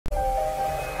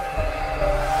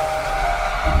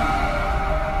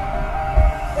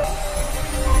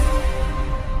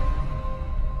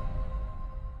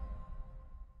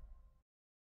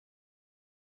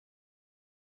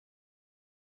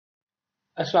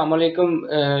Assalamu alaikum,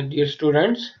 dear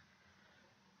students.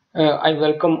 I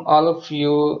welcome all of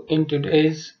you in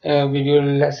today's video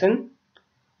lesson.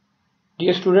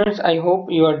 Dear students, I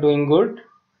hope you are doing good.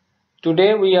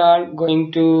 Today we are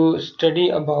going to study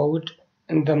about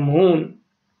the moon.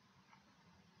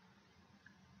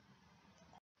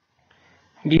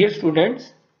 Dear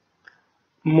students,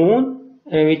 moon,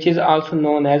 which is also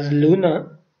known as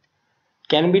Luna,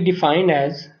 can be defined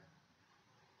as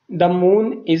the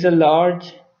moon is a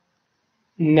large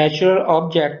natural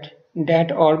object that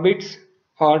orbits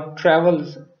or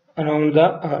travels around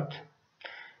the earth.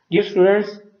 Dear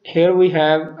students, here we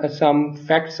have some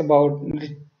facts about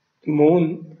the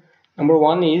moon. Number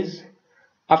one is,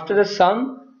 after the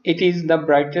sun, it is the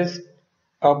brightest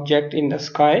object in the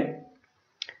sky.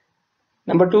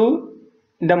 Number two,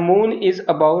 the moon is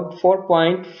about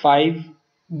 4.5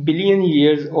 billion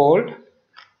years old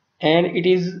and it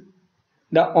is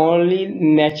the only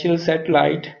natural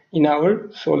satellite in our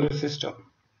solar system.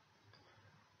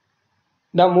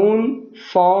 The moon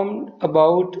formed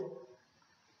about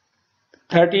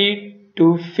 30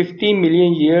 to 50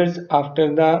 million years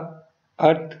after the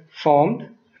earth formed.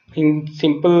 In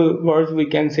simple words, we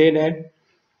can say that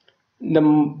the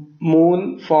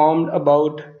moon formed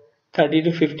about 30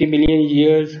 to 50 million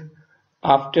years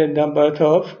after the birth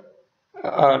of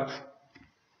earth.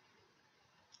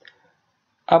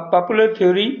 A popular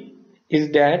theory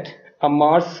is that a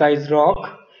Mars-sized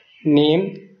rock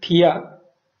named Theia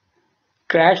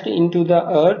crashed into the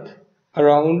earth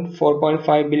around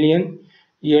 4.5 billion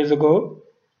years ago.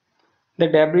 The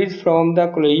debris from the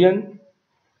collision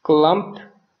clumped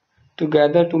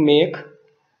together to make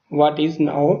what is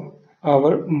now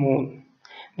our moon.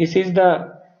 This is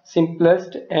the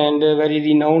simplest and very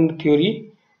renowned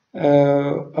theory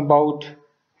about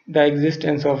the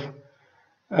existence of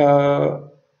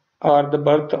or the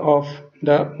birth of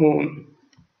the moon.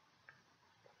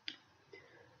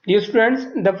 Dear students,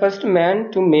 the first man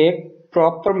to make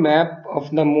proper map of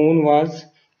the moon was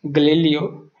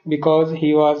Galileo, because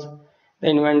he was the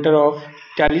inventor of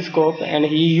telescope and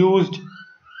he used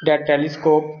that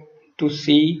telescope to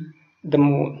see the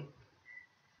moon.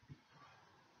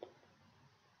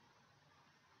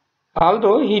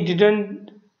 Although he didn't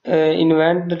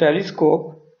invent the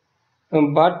telescope,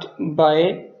 but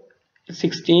by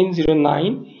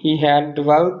 1609 he had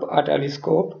developed a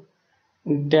telescope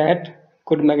that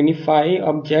could magnify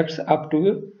objects up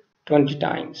to 20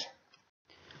 times.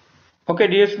 Okay,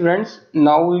 dear students,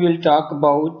 now we will talk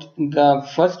about the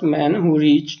first man who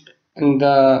reached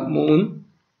the moon.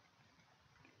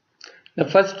 The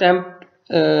first attempt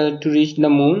to reach the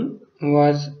moon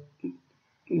was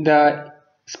the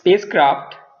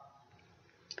spacecraft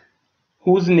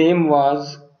whose name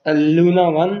was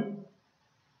Luna 1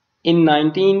 in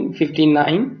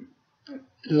 1959,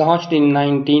 launched in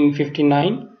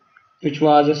 1959, which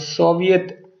was a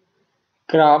Soviet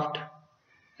craft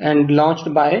and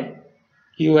launched by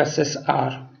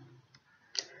USSR.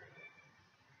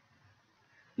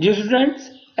 Dear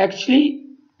students, actually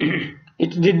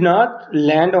it did not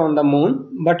land on the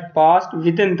moon but passed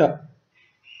within the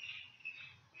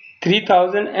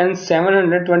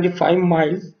 3,725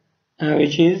 miles,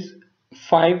 which is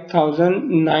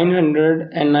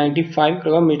 5,995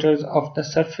 kilometers of the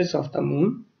surface of the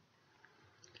moon,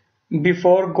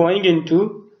 before going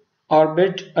into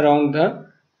orbit around the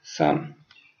sun.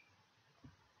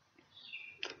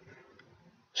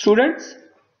 Students,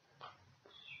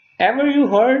 ever you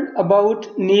heard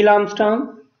about Neil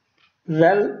Armstrong?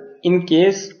 Well, in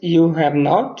case you have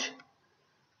not,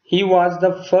 he was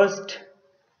the first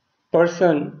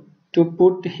person to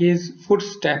put his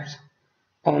footsteps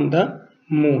on the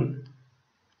moon.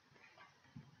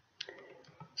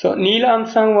 So Neil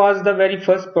Armstrong was the very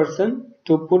first person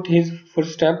to put his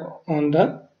footstep on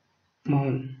the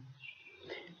moon.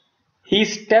 He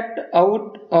stepped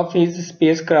out of his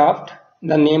spacecraft.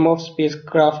 The name of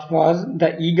spacecraft was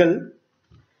the Eagle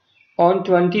on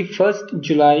 21st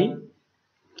July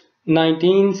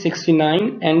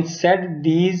 1969 and said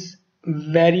these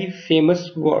very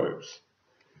famous words.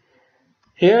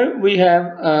 Here we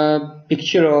have a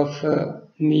picture of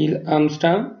Neil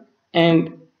Armstrong,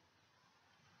 and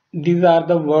these are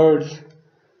the words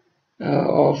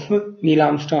of Neil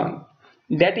Armstrong.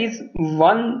 That is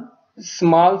one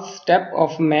small step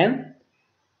of man,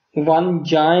 one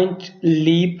giant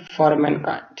leap for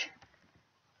mankind.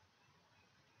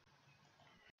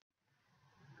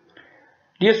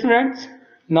 Dear students,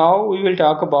 now we will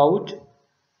talk about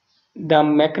the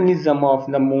mechanism of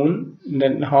the moon,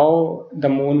 then how the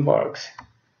moon works.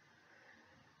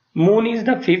 Moon is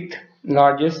the fifth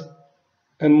largest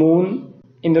moon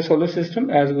in the solar system,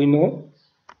 as we know.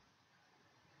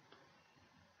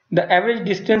 The average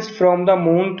distance from the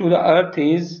moon to the earth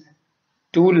is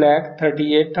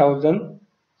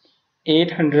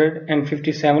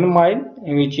 2,38,857 miles,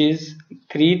 which is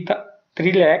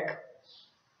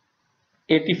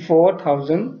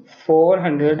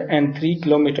 3,84,403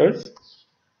 kilometers.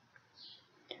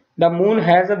 The moon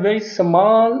has a very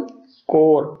small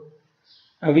core,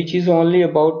 which is only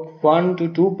about 1 to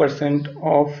 2%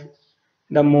 of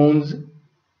the moon's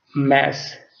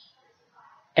mass,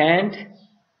 and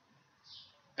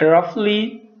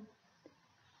roughly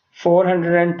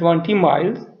 420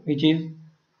 miles, which is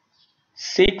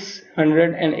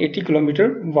 680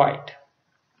 kilometers wide.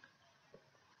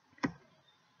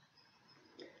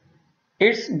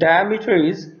 Its diameter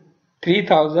is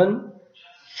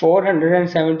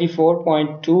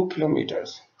 3,474.2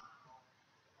 kilometers.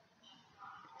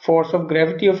 Force of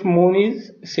gravity of moon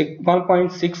is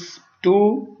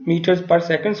 1.62 meters per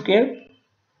second square.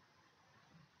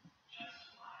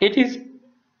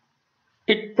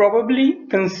 It probably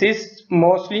consists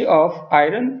mostly of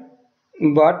iron,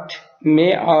 but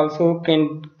may also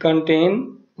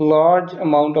contain large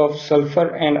amount of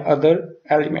sulfur and other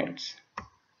elements.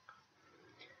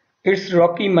 Its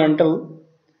rocky mantle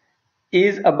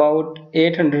is about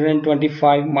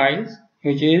 825 miles,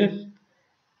 which is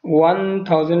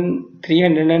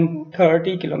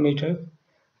 1,330 kilometers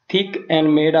thick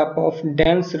and made up of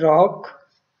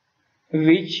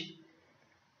which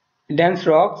dense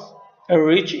rocks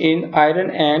rich in iron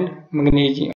and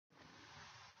magnesium.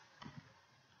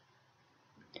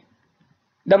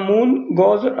 The moon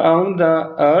goes around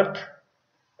the earth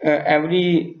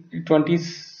every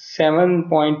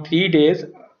 27.3 days,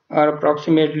 or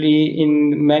approximately,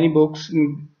 in many books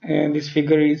this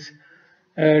figure is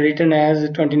written as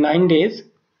 29 days.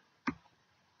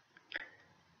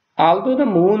 Although the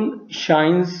moon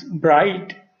shines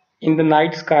bright in the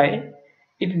night sky,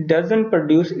 it doesn't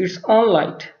produce its own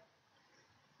light.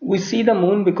 We see the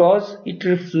moon because it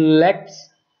reflects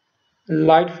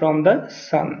light from the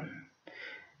sun.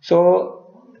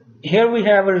 So here we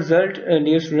have a result,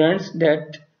 dear students,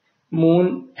 that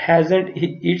moon hasn't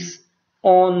its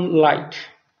own light.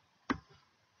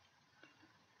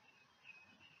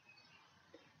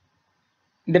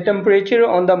 The temperature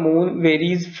on the moon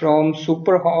varies from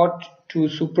super hot to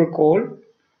super cold.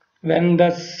 When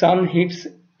the sun hits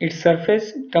its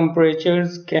surface,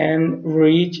 temperatures can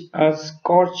reach a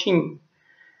scorching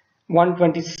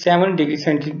 127 degrees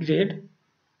centigrade.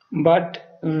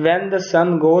 But when the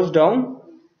sun goes down,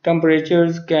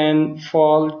 temperatures can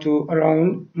fall to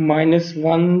around minus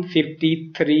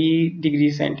 153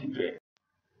 degrees centigrade.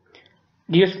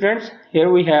 Dear students, here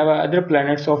we have other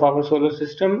planets of our solar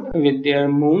system with their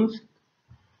moons.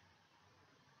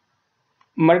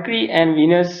 Mercury and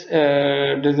Venus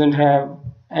doesn't have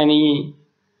any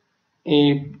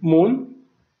moon.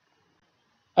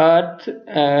 Earth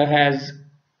has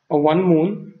one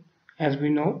moon, as we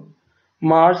know.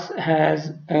 Mars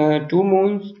has 2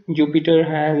 moons. Jupiter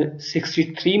has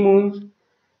 63 moons.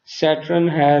 Saturn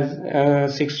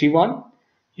has 61.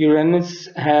 Uranus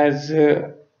has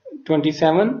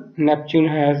 27. Neptune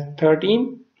has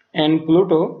 13. And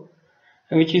Pluto,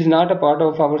 which is not a part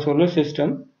of our solar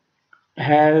system,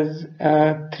 has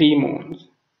 3 moons.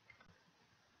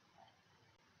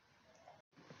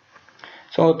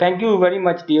 So thank you very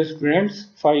much, dear students,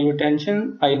 for your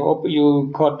attention. I hope you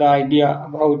got the idea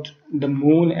about the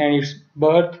moon and its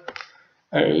birth,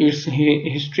 its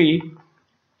history.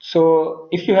 So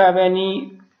if you have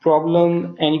any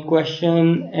problem, any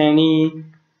question, any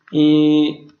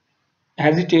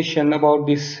hesitation about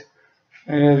this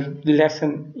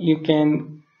lesson, you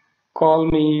can call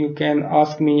me, you can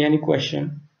ask me any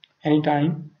question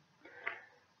anytime.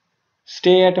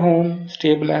 Stay at home,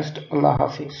 stay blessed. Allah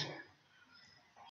Hafiz.